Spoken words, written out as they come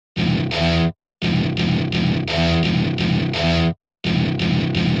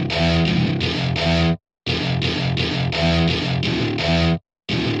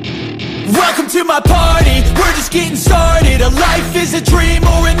my party, we're just getting started. A life is a dream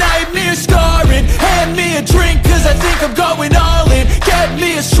or a nightmare scarring. Hand me a drink cause I think I'm going all in. Get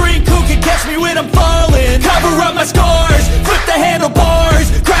me a shrink who can catch me when I'm falling. Cover up my scars, flip the handlebars,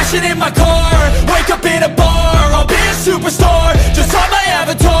 crashing in my car, wake up in a bar. I'll be a superstar, just on my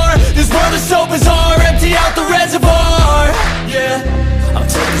avatar. This world is so bizarre, empty out the reservoir. Yeah, I'm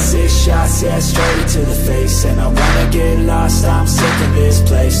taking 6 shots, yeah, straight to the face. And I wanna get lost, I'm sick of this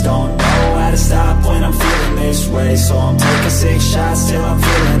place. Don't know how to stop when I'm feeling this way. So I'm taking 6 shots till I'm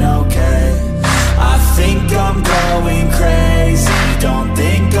feeling okay. I think I'm going crazy, don't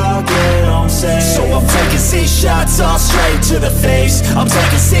think I'll get home safe. So I'm taking 6 shots, all straight to the face. I'm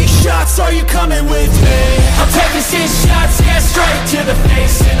taking 6 shots, are you coming with me? I'm taking 6 shots, yeah, straight to the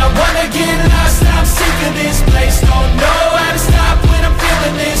face. And I wanna get lost, I'm sick of this place. Don't know how to stop when I'm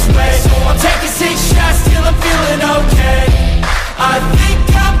feeling this way. So I'm taking 6 shots till I'm feeling okay. I think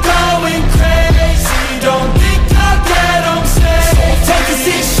I'm going crazy, don't think I'll get home safe. So I'm taking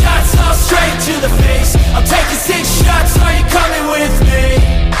 6 shots, all straight to the face. I'm taking 6 shots, are you coming with me?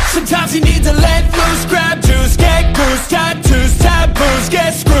 Sometimes you need to let loose, grab juice, get goose, tattoos, taboos,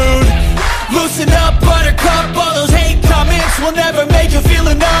 get screwed. Loosen up, buttercup, all those hate comments will never make you feel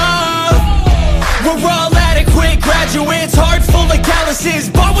enough. We're all adequate graduates, heart full of calluses,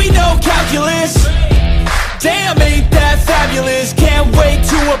 but we know calculus. Damn, ain't that fabulous? Can't wait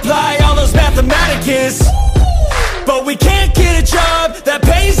to apply all those mathematicus. But we can't get a job that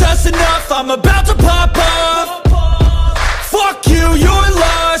pays us enough. I'm about to pop off. Fuck you, you're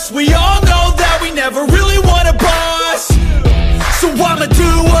lost. We all know that we never really want a boss. So I'ma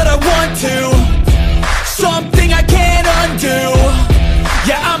do what I want to, something I can't undo.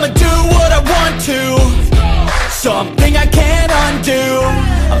 Yeah, I'ma do what I want to, something I can't undo.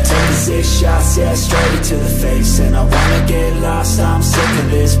 I'm taking 6 shots, yeah, straight to the face. And I wanna get lost, I'm sick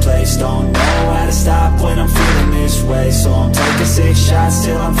of this place. Don't know how to stop when I'm feeling this way. So I'm taking 6 shots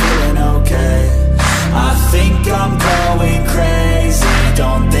till I'm feeling okay. I think I'm going crazy,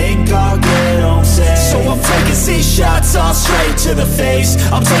 don't think I'll get home safe. So I'm taking 6 shots, all straight to the face.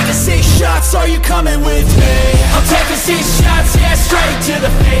 I'm taking 6 shots, are you coming with me? I'm taking 6 shots, yeah, straight to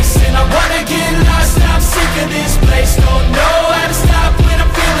the face. And I wanna get lost, I'm sick of this place. Don't know how to stop when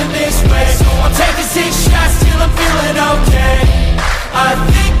I'm feeling this way. So I'm taking 6 shots till I'm feeling okay. I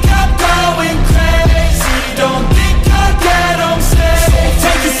think I'm going crazy, don't think I'll get home safe. So I'm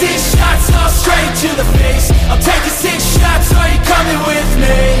taking 6 shots, all straight to the face. I'm taking 6 shots, are you coming with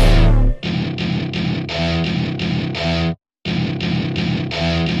me?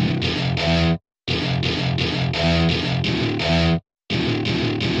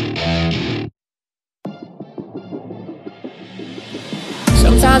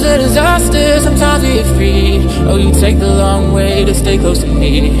 Sometimes a disaster, sometimes we get free. Oh, you take the long way to stay close to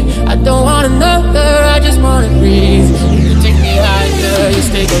me. I don't want another, I just wanna breathe. You take me higher, you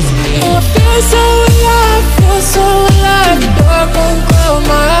stay close to me. Oh, I feel so